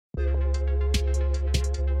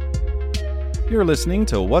You're listening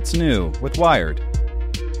to What's New with Wired.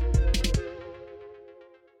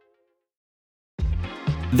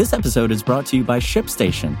 This episode is brought to you by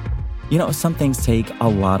ShipStation. You know, some things take a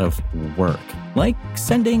lot of work, like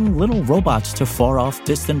sending little robots to far-off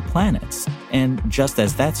distant planets. And just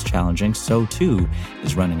as that's challenging, so too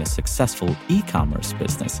is running a successful e-commerce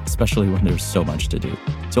business, especially when there's so much to do.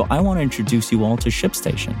 So I want to introduce you all to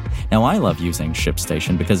ShipStation. Now, I love using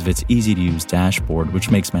ShipStation because of its easy-to-use dashboard,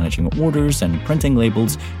 which makes managing orders and printing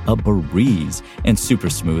labels a breeze and super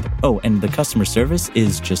smooth. Oh, and the customer service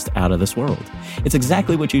is just out of this world. It's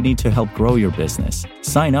exactly what you need to help grow your business.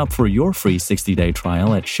 Sign up for your free 60-day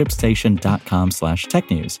trial at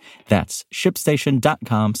shipstation.com/technews. That's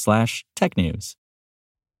shipstation.com/technews.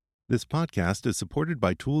 This podcast is supported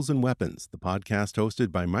by Tools and Weapons, the podcast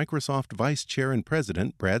hosted by Microsoft Vice Chair and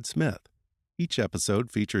President Brad Smith. Each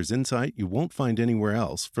episode features insight you won't find anywhere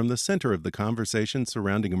else from the center of the conversation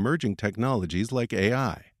surrounding emerging technologies like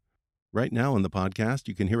AI. Right now on the podcast,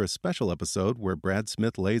 you can hear a special episode where Brad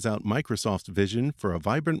Smith lays out Microsoft's vision for a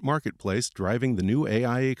vibrant marketplace driving the new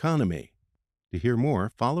AI economy. To hear more,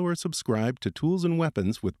 follow or subscribe to Tools and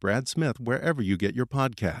Weapons with Brad Smith wherever you get your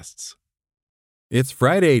podcasts. It's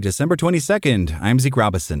Friday, December 22nd. I'm Zeke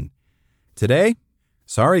Robison. Today,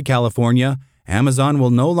 sorry, California, Amazon will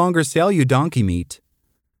no longer sell you donkey meat.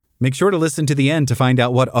 Make sure to listen to the end to find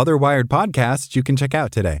out what other Wired podcasts you can check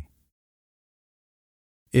out today.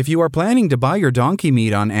 If you are planning to buy your donkey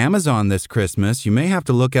meat on Amazon this Christmas, you may have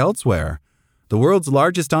to look elsewhere. The world's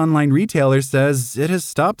largest online retailer says it has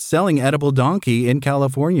stopped selling edible donkey in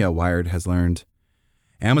California, Wired has learned.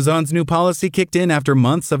 Amazon's new policy kicked in after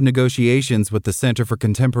months of negotiations with the Center for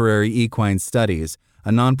Contemporary Equine Studies,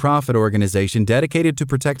 a nonprofit organization dedicated to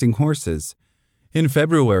protecting horses. In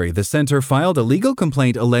February, the center filed a legal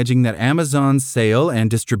complaint alleging that Amazon's sale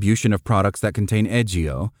and distribution of products that contain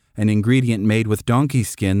Edgeo, an ingredient made with donkey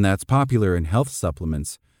skin that's popular in health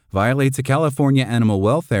supplements, violates a California animal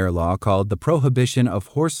welfare law called the Prohibition of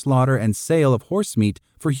Horse Slaughter and Sale of Horse Meat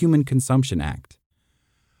for Human Consumption Act.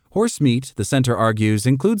 Horse meat, the center argues,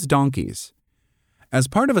 includes donkeys. As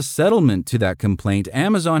part of a settlement to that complaint,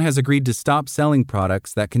 Amazon has agreed to stop selling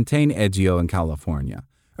products that contain Edgeo in California.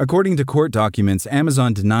 According to court documents,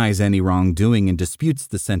 Amazon denies any wrongdoing and disputes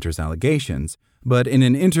the center's allegations. But in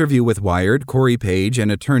an interview with Wired, Corey Page,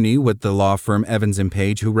 an attorney with the law firm Evans &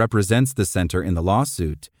 Page who represents the center in the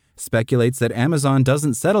lawsuit, speculates that Amazon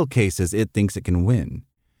doesn't settle cases it thinks it can win.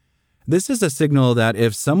 This is a signal that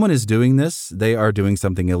if someone is doing this, they are doing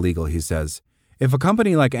something illegal, he says. If a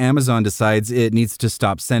company like Amazon decides it needs to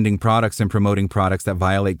stop sending products and promoting products that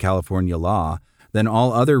violate California law, then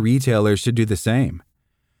all other retailers should do the same.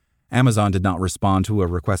 Amazon did not respond to a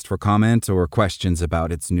request for comment or questions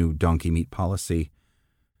about its new donkey meat policy.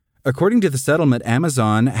 According to the settlement,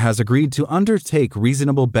 Amazon has agreed to undertake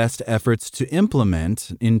reasonable best efforts to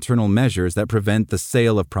implement internal measures that prevent the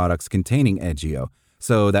sale of products containing Edgeo,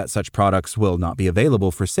 so that such products will not be available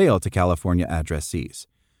for sale to California addressees.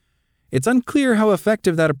 It's unclear how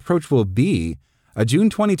effective that approach will be. A June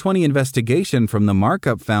 2020 investigation from the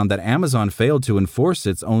Markup found that Amazon failed to enforce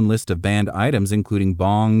its own list of banned items, including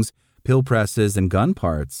bongs, pill presses, and gun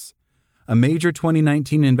parts. A major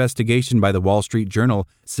 2019 investigation by the Wall Street Journal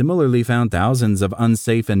similarly found thousands of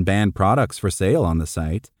unsafe and banned products for sale on the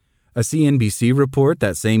site. A CNBC report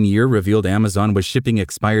that same year revealed Amazon was shipping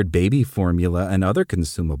expired baby formula and other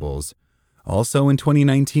consumables. Also in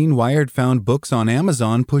 2019, Wired found books on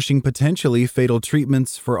Amazon pushing potentially fatal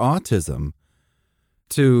treatments for autism.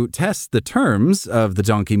 To test the terms of the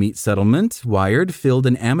donkey meat settlement, Wired filled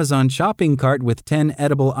an Amazon shopping cart with 10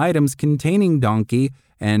 edible items containing donkey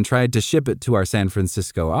and tried to ship it to our San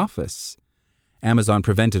Francisco office. Amazon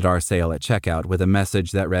prevented our sale at checkout with a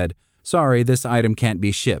message that read, "Sorry, this item can't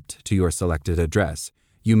be shipped to your selected address.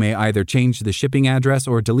 You may either change the shipping address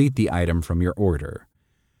or delete the item from your order."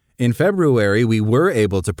 In February, we were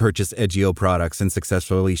able to purchase Edgeo products and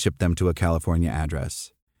successfully ship them to a California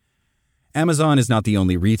address. Amazon is not the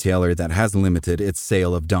only retailer that has limited its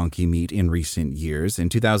sale of donkey meat in recent years. In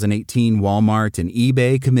 2018, Walmart and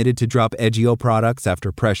eBay committed to drop Edgeo products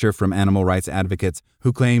after pressure from animal rights advocates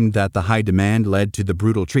who claimed that the high demand led to the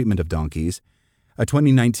brutal treatment of donkeys. A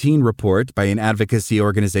 2019 report by an advocacy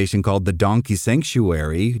organization called the Donkey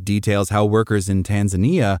Sanctuary details how workers in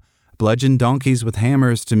Tanzania bludgeon donkeys with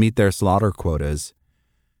hammers to meet their slaughter quotas.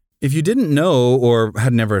 If you didn't know or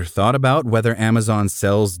had never thought about whether Amazon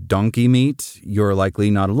sells donkey meat, you're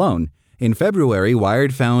likely not alone. In February,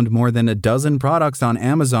 Wired found more than a dozen products on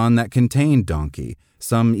Amazon that contained donkey.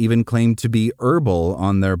 Some even claimed to be herbal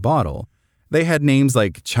on their bottle. They had names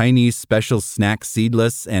like Chinese Special Snack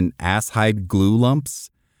Seedless and Ass Hide Glue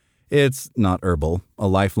Lumps. It's not herbal, a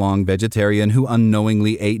lifelong vegetarian who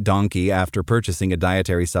unknowingly ate donkey after purchasing a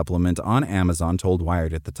dietary supplement on Amazon told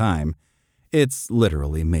Wired at the time. It's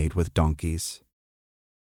literally made with donkeys.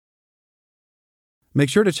 Make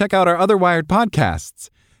sure to check out our other Wired podcasts.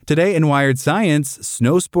 Today in Wired Science,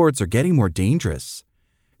 snow sports are getting more dangerous.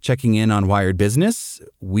 Checking in on Wired Business,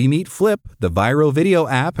 we meet Flip, the viral video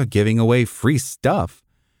app giving away free stuff.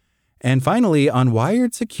 And finally, on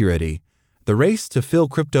Wired Security, the race to fill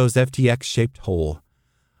crypto's FTX-shaped hole.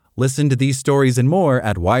 Listen to these stories and more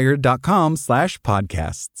at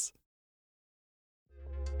wired.com/podcasts.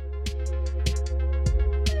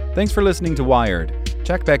 Thanks for listening to Wired.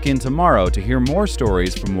 Check back in tomorrow to hear more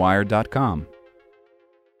stories from Wired.com.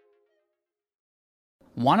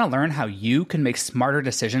 Want to learn how you can make smarter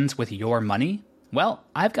decisions with your money? Well,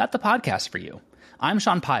 I've got the podcast for you. I'm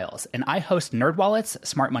Sean Piles, and I host NerdWallet's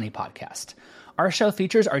Smart Money Podcast. Our show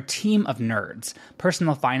features our team of nerds,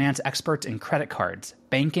 personal finance experts in credit cards,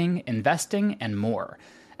 banking, investing, and more.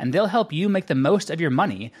 And they'll help you make the most of your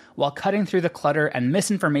money while cutting through the clutter and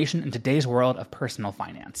misinformation in today's world of personal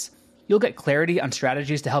finance. You'll get clarity on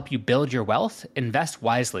strategies to help you build your wealth, invest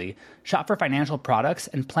wisely, shop for financial products,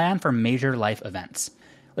 and plan for major life events.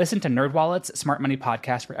 Listen to NerdWallet's Smart Money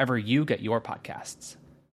Podcast wherever you get your podcasts.